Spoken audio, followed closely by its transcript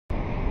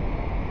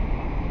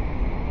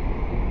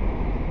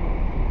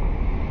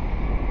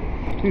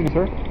Excuse me,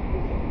 sir.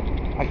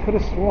 I could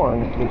have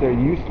sworn that there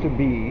used to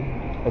be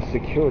a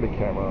security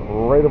camera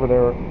right over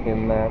there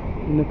in that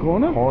in the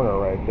corner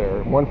right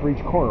there. One for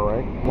each corner,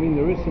 right? I mean,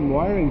 there is some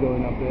wiring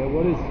going up there.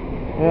 What is...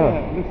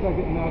 Yeah, it looks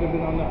like it might have been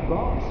on that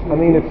box. I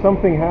mean, if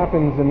something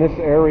happens in this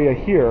area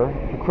here,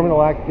 if a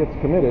criminal act gets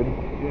committed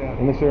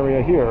in this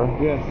area here,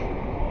 yes,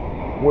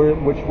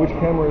 which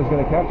camera is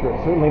going to capture it?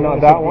 Certainly not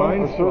that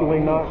one, or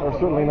certainly not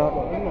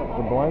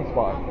the blind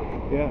spot.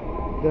 Yeah,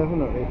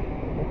 definitely.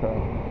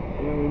 Okay.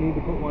 Yeah, we need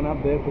to put one up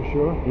there for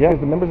sure. Yeah,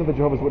 the members of the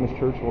Jehovah's Witness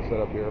Church will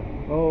set up here.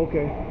 Oh,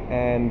 okay.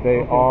 And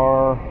they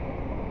are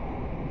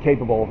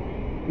capable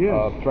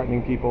of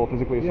threatening people,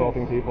 physically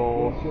assaulting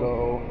people, yes.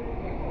 So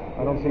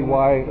I don't see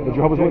why the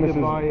Jehovah's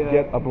Witnesses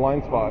get a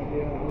blind spot.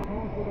 Yeah, I'll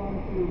pass it on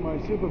to my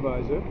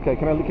supervisor. Okay,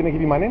 can I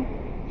give you my name?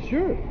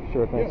 Sure.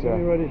 Sure, thanks. Let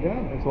me write it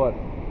down. Thanks a lot.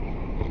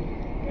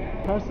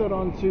 Pass that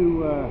on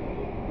to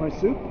my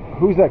soup.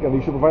 Who's that?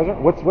 The supervisor?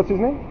 What's his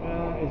name?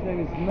 His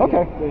name is Miller.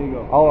 Okay. There you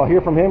go. I'll hear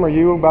from him or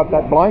you about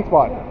that blind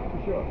spot. Yeah,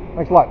 for sure.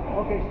 Thanks a lot.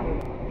 Okay,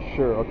 sure.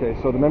 Sure. Okay.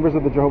 So the members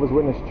of the Jehovah's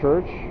Witness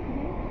Church.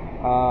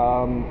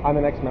 I'm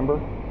an ex-member.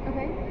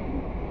 Okay.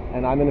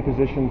 And I'm in a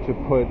position to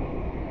put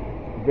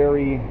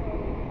very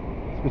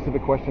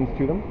specific questions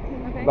to them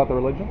about their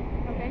religion.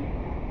 Okay.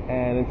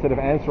 And instead of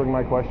answering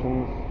my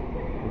questions,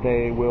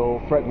 they will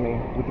threaten me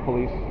with the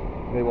police.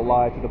 They will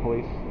lie to the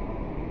police.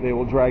 They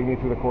will drag me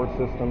through the court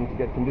system to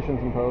get conditions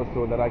imposed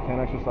so that I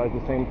can't exercise the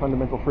same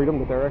fundamental freedom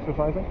that they're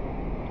exercising.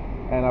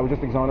 And I was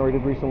just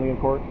exonerated recently in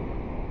court.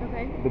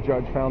 Okay. The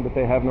judge found that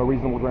they have no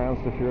reasonable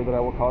grounds to fear that I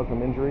will cause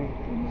them injury.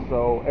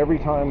 So every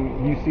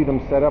time you see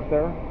them set up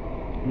there,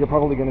 you're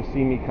probably going to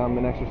see me come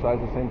and exercise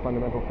the same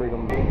fundamental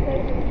freedom.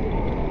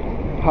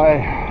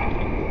 Hi.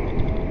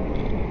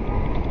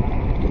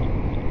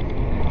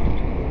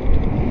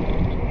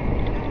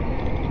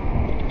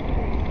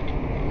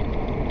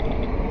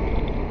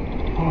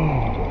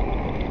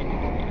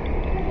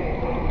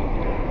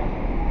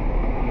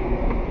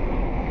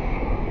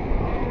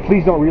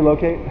 Please don't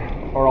relocate,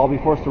 or I'll be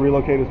forced to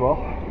relocate as well.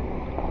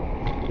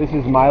 This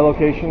is my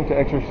location to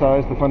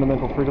exercise the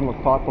fundamental freedom of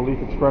thought, belief,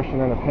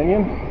 expression, and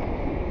opinion.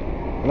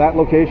 And that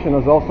location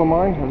is also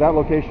mine, and that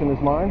location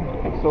is mine.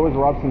 So is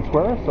Robson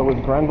Square, so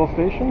is Granville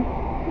Station,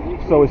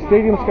 so is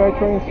Stadium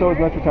SkyTrain, so is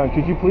Metrotown.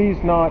 Could you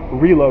please not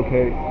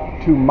relocate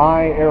to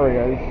my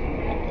areas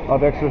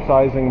of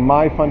exercising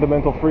my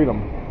fundamental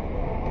freedom?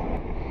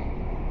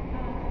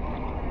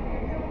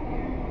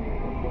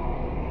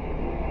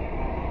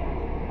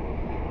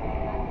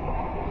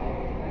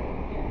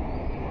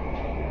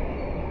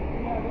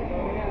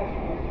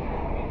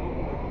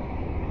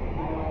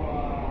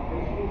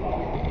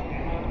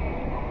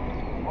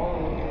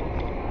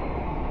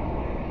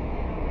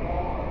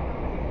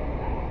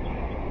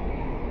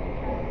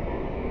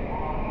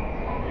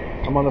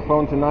 I'm on the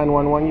phone to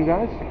 911, you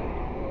guys.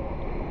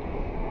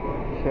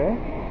 Okay.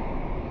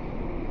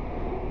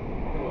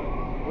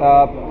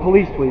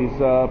 Police, please.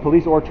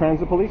 Police or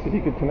transit police, if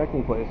you could connect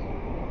me, please.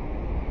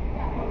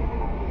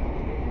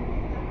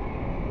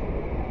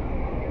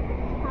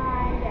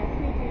 Hi, yes,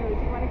 we do.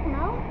 Do you want to come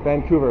out?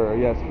 Vancouver,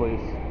 yes,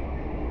 please.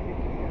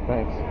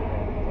 Thanks.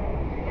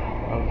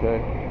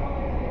 Okay.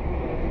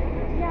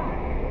 Yeah.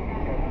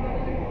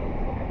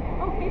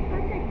 Okay,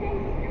 perfect. Thanks.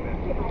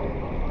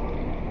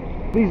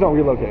 Please don't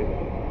relocate.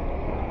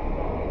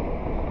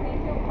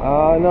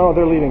 No,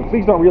 they're leaving.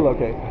 Please don't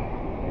relocate.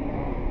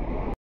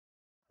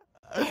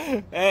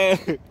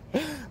 Hey,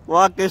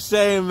 walk of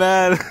shame,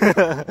 man.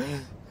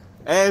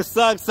 Hey, it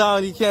sucks, huh?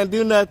 You can't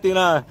do nothing,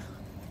 huh?